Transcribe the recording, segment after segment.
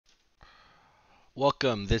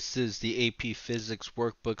Welcome, this is the AP Physics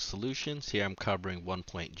Workbook Solutions. Here I'm covering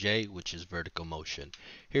 1.J, which is vertical motion.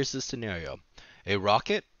 Here's the scenario. A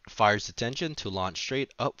rocket fires its engine to launch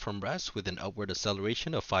straight up from rest with an upward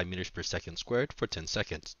acceleration of 5 meters per second squared for 10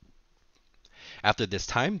 seconds. After this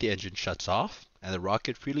time, the engine shuts off and the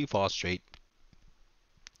rocket freely falls straight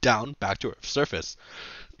down back to Earth's surface.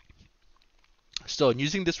 So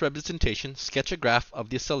using this representation, sketch a graph of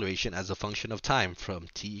the acceleration as a function of time from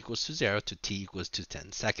t equals to 0 to t equals to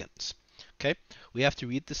 10 seconds. Okay, we have to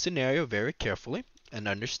read the scenario very carefully and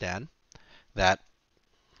understand that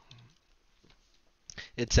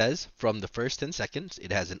it says from the first 10 seconds,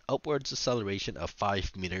 it has an upwards acceleration of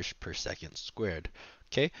 5 meters per second squared.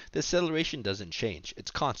 Okay, the acceleration doesn't change, it's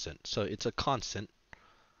constant, so it's a constant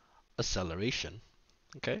acceleration.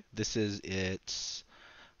 Okay, this is its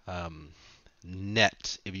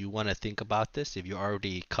net. If you want to think about this, if you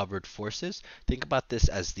already covered forces, think about this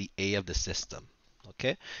as the A of the system.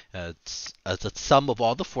 Okay, it's the sum of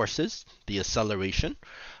all the forces. The acceleration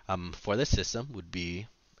for the system would be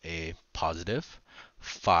a positive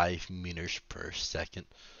 5 meters per second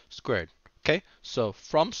squared. Okay, so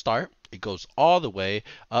from start, it goes all the way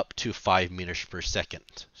up to 5 meters per second.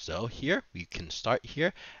 So here, we can start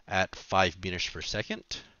here at 5 meters per second.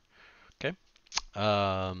 Okay.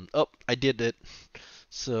 Oh, I did it.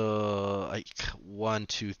 So like 1,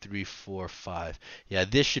 2, 3, 4, 5. Yeah,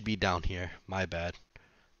 this should be down here. My bad.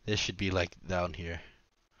 This should be like down here.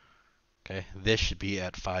 Okay, this should be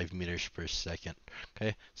at 5 meters per second.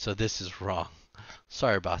 Okay, so this is wrong.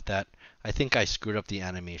 Sorry about that. I think I screwed up the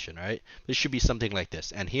animation, right? This should be something like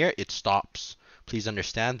this. And here it stops. Please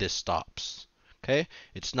understand this stops. Okay,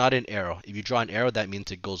 it's not an arrow. If you draw an arrow, that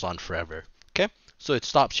means it goes on forever. Okay, so it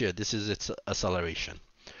stops here. This is its acceleration.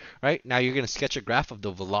 Right, now you're going to sketch a graph of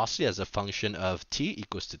the velocity as a function of t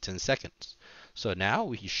equals to 10 seconds. So now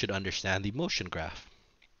we should understand the motion graph.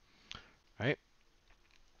 Right?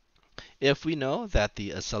 If we know that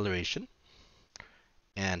the acceleration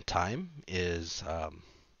and time is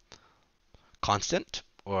constant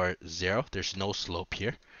or zero, there's no slope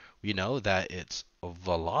here, we know that its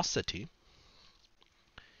velocity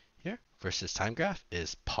here versus time graph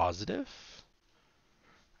is positive.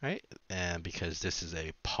 Right? And because this is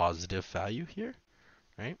a positive value here,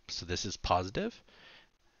 right? So this is positive.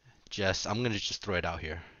 I'm going to just throw it out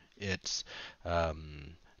here. Its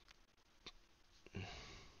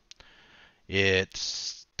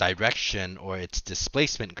direction or its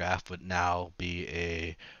displacement graph would now be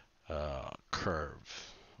a curve.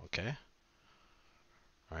 Okay.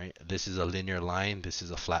 All right. This is a linear line. This is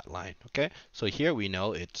a flat line. Okay. So here we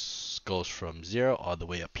know it goes from 0 all the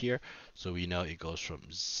way up here. So we know it goes from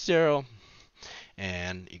 0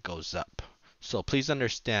 and it goes up. So please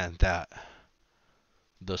understand that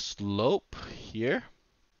the slope here,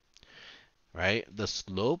 right? The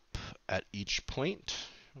slope at each point,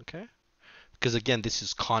 okay? Because again, this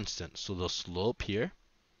is constant. So the slope here,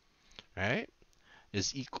 right,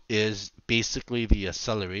 is basically the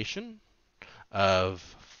acceleration of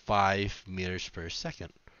 5 meters per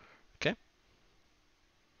second. Okay?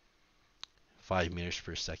 5 meters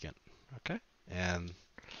per second. Okay? And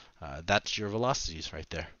that's your velocities right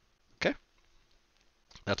there. Okay?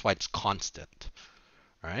 That's why it's constant.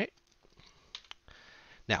 All right?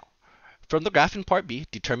 Now, from the graph in part B,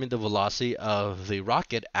 determine the velocity of the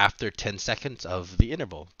rocket after 10 seconds of the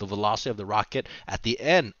interval. The velocity of the rocket at the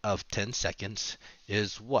end of 10 seconds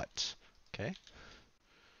is what? Okay?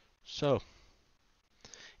 So,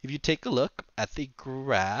 if you take a look at the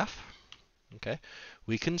graph, okay,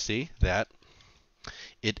 we can see that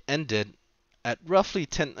it ended at roughly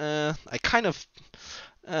 10. I kind of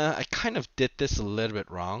did this a little bit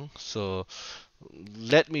wrong. So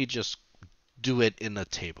let me just do it in a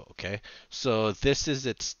table, okay? So this is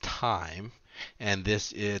its time, and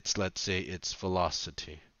this is, let's say, its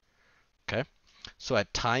velocity, okay? So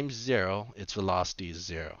at time 0, its velocity is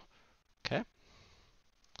 0, okay?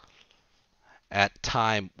 At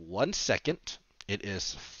time 1 second, it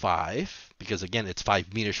is 5, because again, it's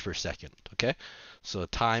 5 meters per second, okay? So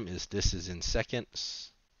time is, this is in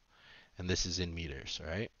seconds, and this is in meters, all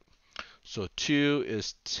right? So 2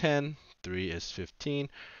 is 10, 3 is 15.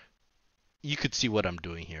 You could see what I'm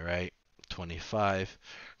doing here, right? 25,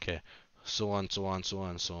 okay? So on, so on, so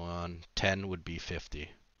on, so on. 10 would be 50,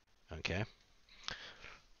 okay?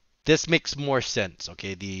 This makes more sense,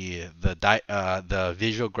 okay? The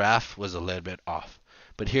visual graph was a little bit off,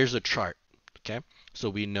 but here's a chart, okay? So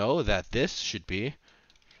we know that this should be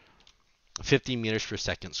 50 meters per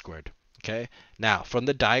second squared, okay? Now, from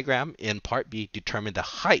the diagram in part B, determine the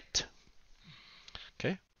height,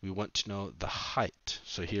 okay? We want to know the height.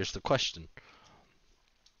 So here's the question.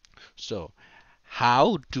 So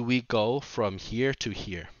how do we go from here to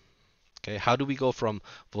here? Okay, how do we go from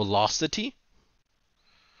velocity?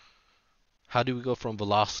 How do we go from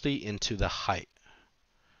velocity into the height?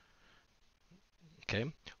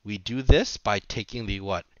 Okay, we do this by taking the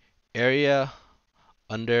what? Area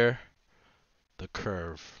under the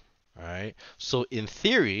curve. All right, so in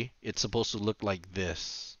theory, it's supposed to look like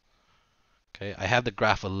this. Okay, I have the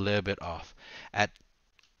graph a little bit off. At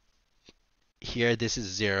here, this is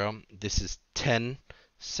 0, this is 10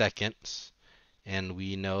 seconds, and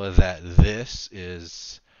we know that this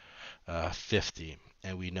is 50,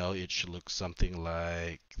 and we know it should look something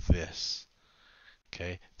like this.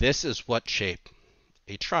 Okay, this is what shape?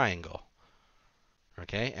 A triangle.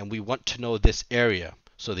 Okay, and we want to know this area.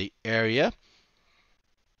 So the area,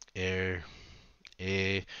 area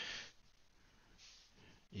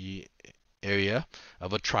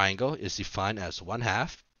of a triangle is defined as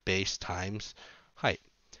 1/2 base times height.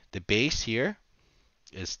 The base here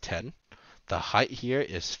is 10. The height here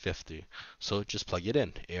is 50. So just plug it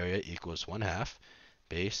in. Area equals 1/2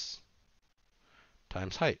 base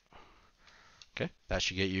times height. Okay, that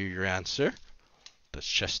should get you your answer.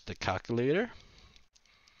 That's just the calculator.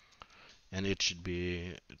 And it should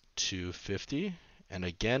be 250. And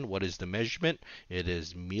again, what is the measurement? It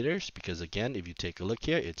is meters, because again, if you take a look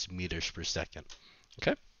here, it's meters per second.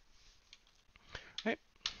 Okay? All right.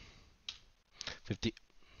 50.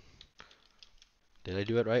 Did I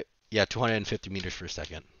do it right? Yeah, 250 meters per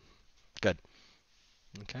second. Good.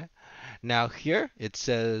 Okay. Now here it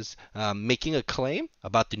says making a claim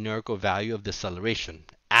about the numerical value of deceleration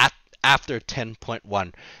after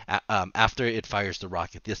 10.1, after it fires the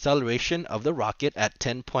rocket. The acceleration of the rocket at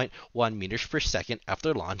 10.1 meters per second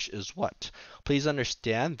after launch is what? Please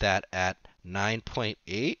understand that at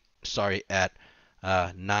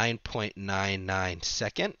 9.99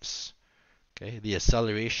 seconds, okay, the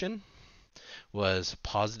acceleration was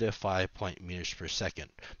positive 5 meters per second,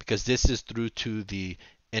 because this is through to the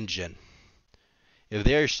engine. If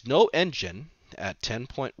there's no engine at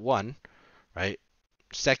 10.1, right,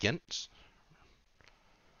 seconds,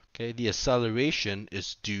 okay, the acceleration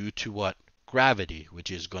is due to what? Gravity,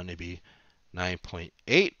 which is going to be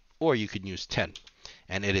 9.8, or you could use 10,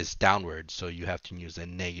 and it is downward, so you have to use a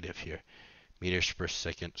negative here. Meters per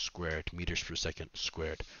second squared, meters per second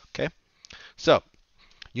squared. Okay, so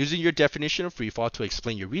using your definition of freefall to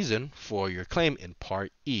explain your reason for your claim in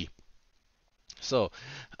part E. So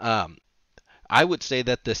I would say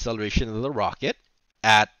that the acceleration of the rocket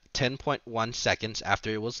at 10.1 seconds after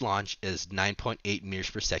it was launched is 9.8 meters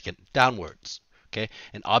per second downwards. Okay,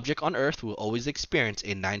 an object on Earth will always experience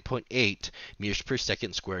a 9.8 meters per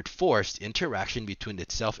second squared force interaction between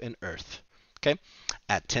itself and Earth. Okay,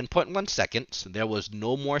 at 10.1 seconds, there was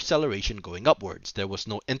no more acceleration going upwards. There was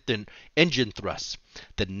no engine thrust.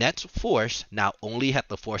 The net force now only had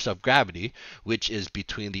the force of gravity, which is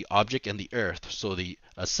between the object and the Earth. So the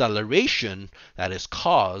acceleration that is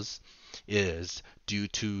caused is due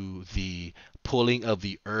to the pulling of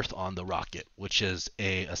the Earth on the rocket, which is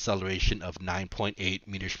a acceleration of 9.8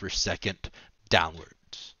 meters per second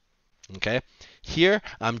downwards. Okay, here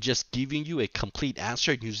I'm just giving you a complete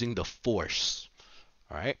answer using the force.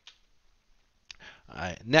 All right.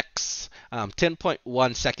 Next,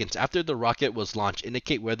 10.1 seconds after the rocket was launched,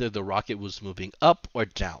 indicate whether the rocket was moving up or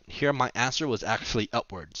down. Here my answer was actually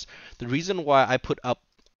upwards. The reason why I put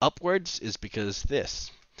upwards is because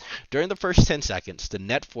this. During the first 10 seconds, the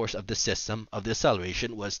net force of the system of the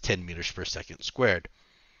acceleration was 10 meters per second squared.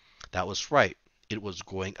 That was right. It was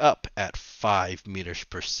going up at 5 meters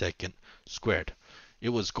per second squared. It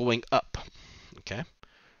was going up. Okay.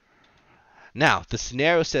 Now, the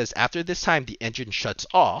scenario says after this time, the engine shuts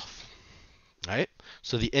off. Right?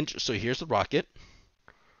 So so here's the rocket.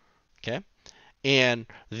 Okay. And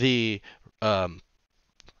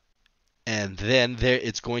and then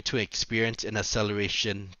it's going to experience an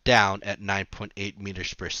acceleration down at 9.8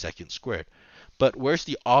 meters per second squared. But where's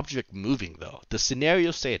the object moving though? The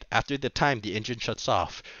scenario said after the time the engine shuts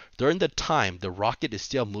off, during the time the rocket is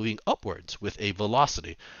still moving upwards with a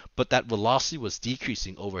velocity, but that velocity was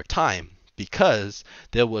decreasing over time because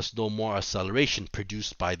there was no more acceleration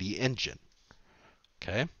produced by the engine.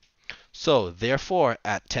 Okay? So therefore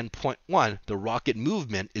at 10.1 the rocket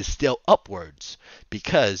movement is still upwards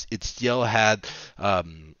because it still had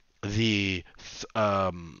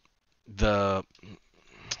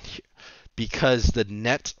because the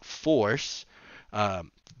net force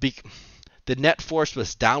the net force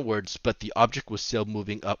was downwards, but the object was still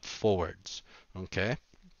moving up forwards. Okay,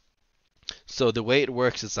 so the way it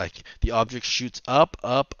works is like the object shoots up,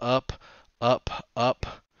 up, up, up, up,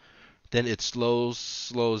 Then it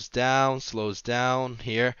slows down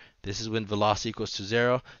here. This is when velocity equals to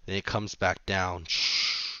 0. Then it comes back down.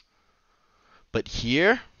 But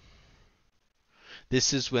here,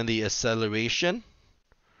 this is when the acceleration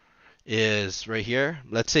is right here.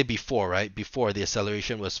 Let's say before, right? Before the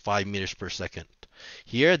acceleration was 5 meters per second.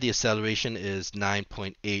 Here, the acceleration is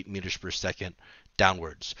 9.8 meters per second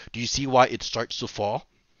downwards. Do you see why it starts to fall?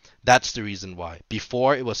 That's the reason why.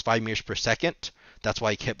 Before it was 5 meters per second. That's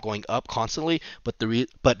why it kept going up constantly.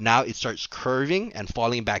 But now it starts curving and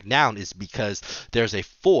falling back down is because there's a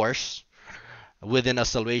force with an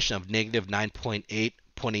acceleration of negative 9.8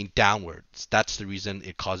 pointing downwards. That's the reason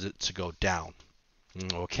it causes it to go down.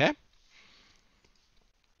 Okay?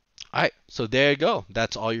 All right, so there you go.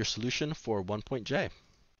 That's all your solution for 1.J.